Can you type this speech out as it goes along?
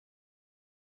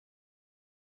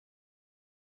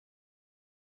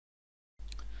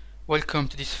Welcome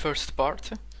to this first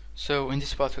part. So in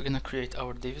this part we're gonna create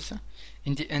our divs.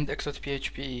 In the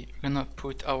index.php we're gonna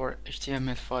put our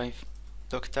HTML5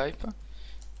 doc type,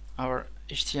 our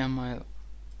HTML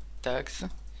tags,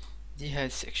 the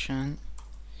head section,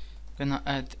 gonna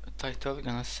add a title,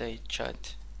 gonna say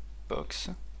chat box,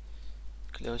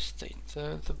 close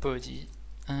title, the body,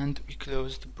 and we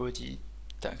close the body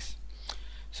tags.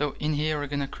 So in here we're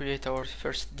gonna create our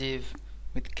first div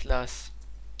with class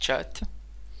chat.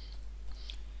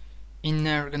 In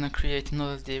there we're gonna create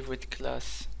another div with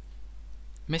class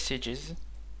messages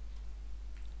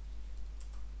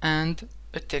and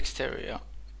a text area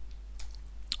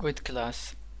with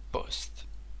class post.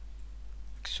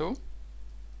 Like so.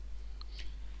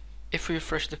 If we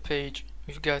refresh the page,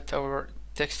 we've got our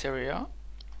text area.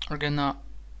 We're gonna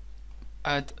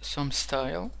add some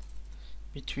style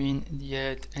between the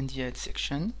head and the head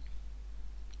section.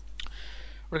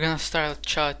 We're gonna style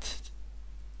chat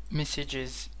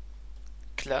messages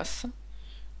class.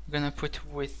 We're gonna put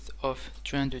width of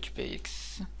 300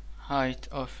 px, height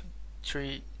of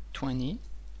 320,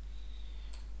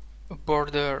 a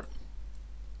border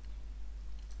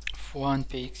of 1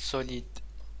 px solid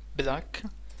black,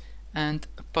 and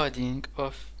a padding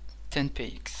of 10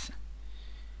 px.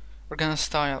 We're gonna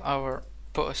style our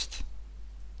post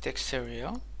text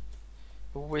area,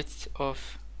 a width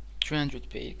of 300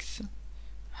 px,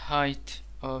 height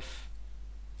of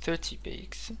 30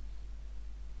 px,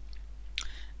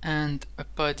 and a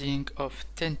padding of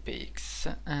 10 px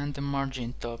and a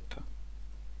margin top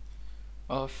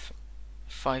of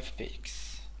 5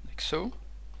 px, like so.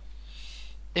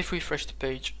 If we refresh the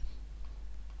page,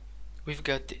 we've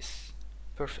got this.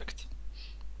 Perfect.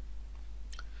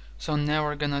 So now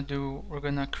we're gonna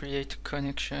create a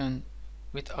connection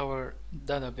with our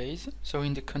database. So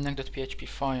in the connect.php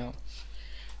file,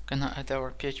 gonna add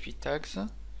our PHP tags.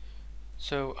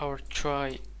 So our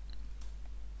try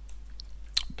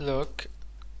block,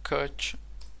 catch,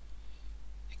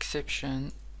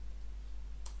 exception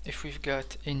if we've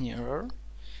got any error,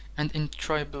 and in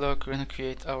try block we're gonna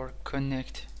create our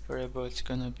connect variable. It's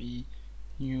gonna be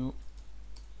new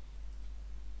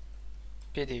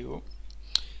PDO,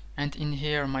 and in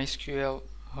here MySQL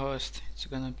host, it's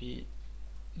gonna be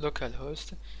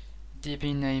localhost,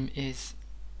 DB name is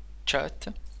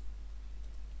chat,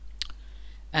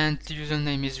 and the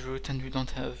username is root, and we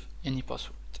don't have any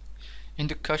password. In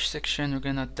the cache section we're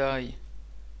gonna die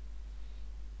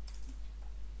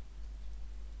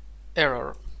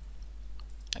error,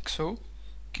 like so,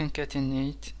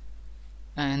 concatenate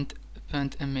and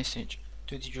append a message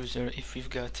to the user if we've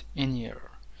got any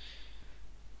error,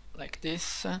 like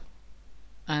this.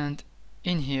 And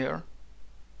in here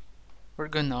we're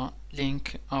gonna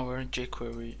link our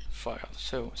jQuery file.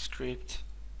 So script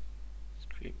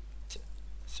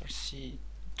src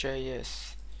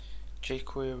js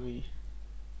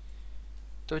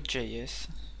jQuery.js,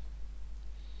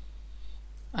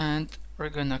 and we're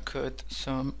gonna code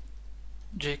some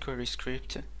jQuery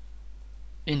script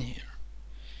in here.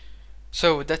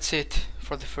 So that's it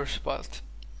for the first part.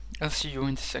 I'll see you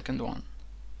in the second one.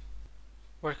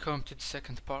 Welcome to the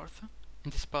second part.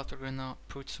 In this part we're gonna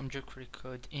put some jQuery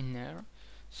code in there.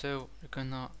 So we're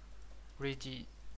gonna ready